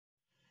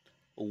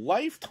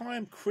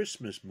Lifetime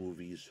Christmas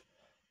movies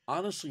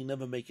honestly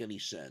never make any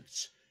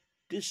sense.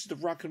 This is the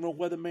Rock and Roll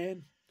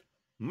Weatherman.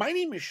 My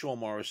name is Sean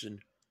Morrison,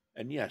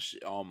 and yes,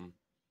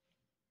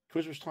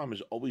 Christmas time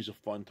is always a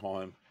fun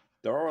time.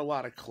 There are a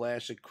lot of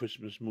classic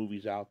Christmas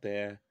movies out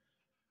there,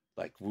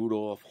 like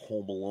Rudolph,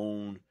 Home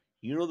Alone.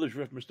 You know the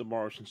riff Mr.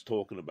 Morrison's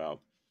talking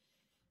about.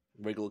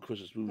 Regular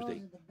Christmas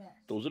movies.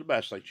 Those are the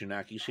best. Like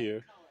Janaki's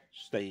here,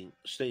 stay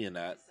in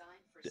that.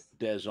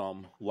 There's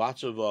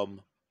lots of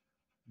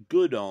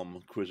good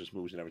Christmas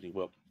movies and everything.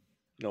 But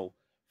for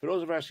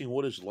those of asking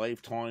what is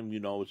Lifetime,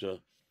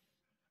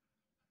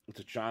 it's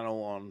a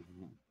channel on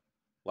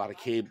a lot of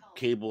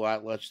cable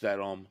outlets that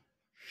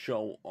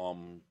show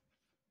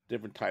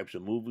different types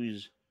of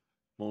movies.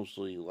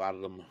 Mostly a lot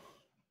of them.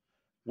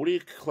 What do you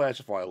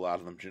classify a lot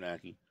of them,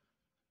 Janaki?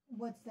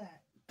 What's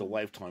that? The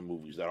Lifetime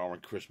movies that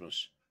aren't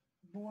Christmas.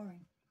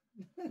 Boring.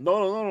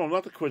 No,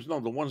 not the Christmas. No,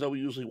 the ones that we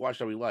usually watch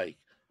that we like.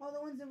 Oh,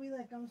 the ones that we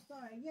like. I'm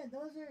sorry. Yeah,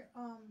 those are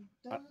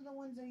the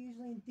ones that are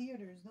usually in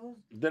theaters.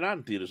 They're not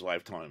in theaters.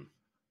 Lifetime.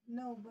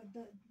 No, but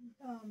but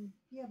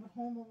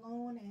Home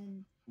Alone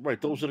and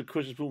right. Those are the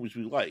Christmas movies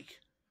we like.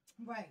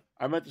 Right.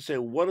 I meant to say,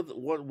 what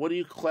do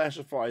you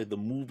classify the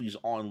movies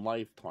on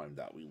Lifetime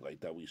that we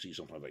like, that we see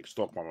sometimes, like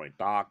Stalk by My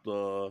Doctor?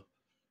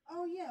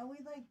 Oh yeah, we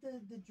like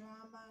the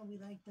drama. We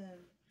like the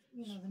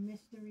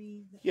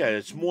mystery.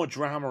 It's more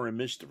drama and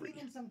mystery.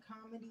 Even some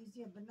comedies,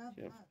 but not.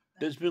 Yeah.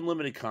 There's been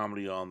limited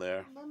comedy on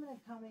there. Limited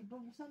comedy, but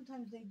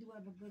sometimes they do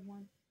have a good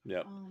one.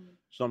 Yeah.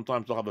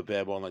 Sometimes they'll have a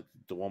bad one, like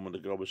the one when the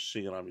girl was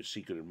singing "I'm Your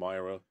Secret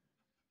Admirer."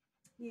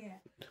 Yeah,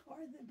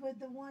 but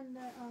the one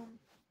that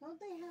don't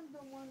they have the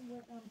one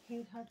with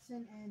Kate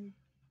Hudson and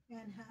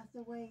Anne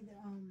Hathaway?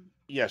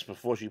 Yes,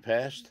 before she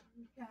passed.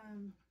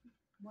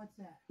 What's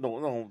that?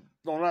 No,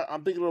 not.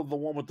 I'm thinking of the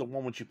one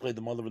when she played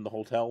the mother in the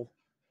hotel.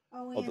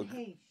 Oh, Anne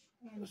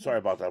Heche. Sorry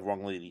about that,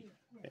 wrong lady.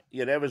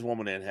 Yeah, there was one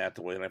with Anne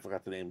Hathaway, and I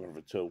forgot the name of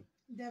it too.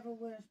 Devil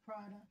Wears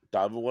Prada.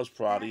 Devil Wears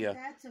Prada, yeah.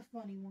 That's a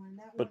funny one.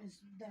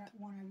 That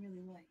one I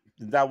really like.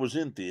 That was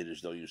in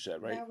theaters, though. You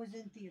said, right? That was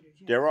in theaters.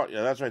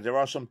 Yeah. That's right. There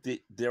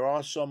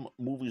are some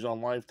movies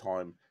on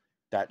Lifetime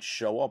that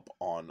show up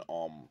on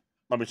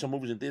some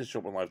movies in theaters show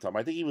up on Lifetime.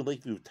 I think even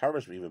Lakeview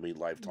Terrace even made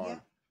Lifetime. Yeah,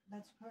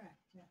 that's correct.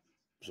 Yeah.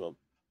 So,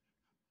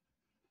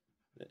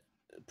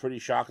 pretty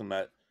shocking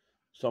that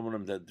some of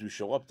them that do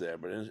show up there,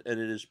 but it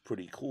is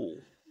pretty cool.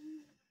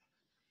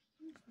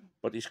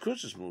 But these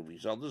Christmas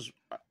movies,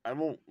 I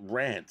won't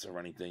rant or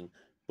anything,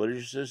 but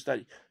it's just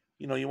that,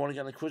 you want to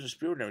get in the Christmas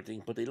spirit and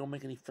everything, but they don't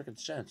make any freaking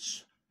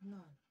sense. No.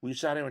 We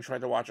sat here and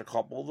tried to watch a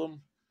couple of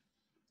them.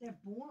 They're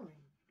boring.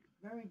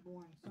 Very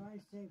boring. Sorry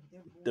to say,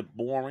 but they're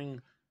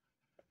boring.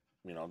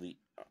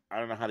 I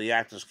don't know how the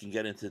actors can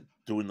get into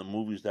doing the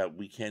movies that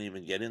we can't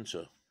even get into.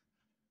 It's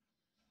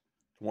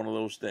one of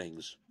those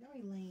things.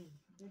 Very lame.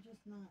 They're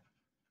just not.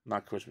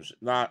 Not Christmas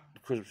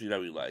that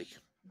we like.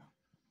 No.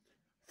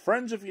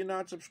 Friends, if you're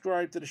not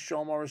subscribed to the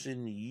Sean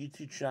Morrison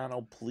YouTube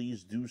channel,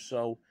 please do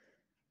so.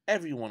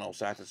 Everyone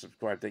else out there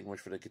subscribe. Thank you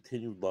much for the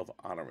continued love,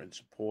 honor, and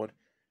support.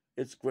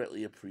 It's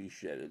greatly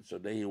appreciated. So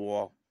there you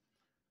are.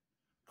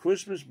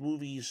 Christmas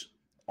movies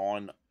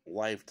on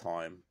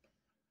Lifetime,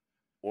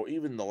 or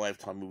even the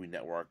Lifetime Movie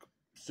Network,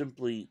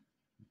 simply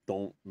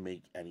don't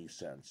make any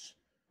sense.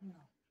 No.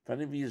 If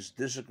any of you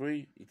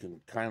disagree, you can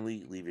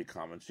kindly leave your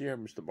comments here.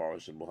 Mr.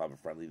 Morrison will have a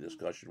friendly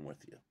discussion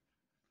with you.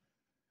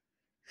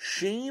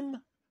 Shame,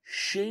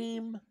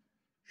 shame,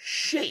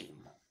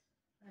 shame.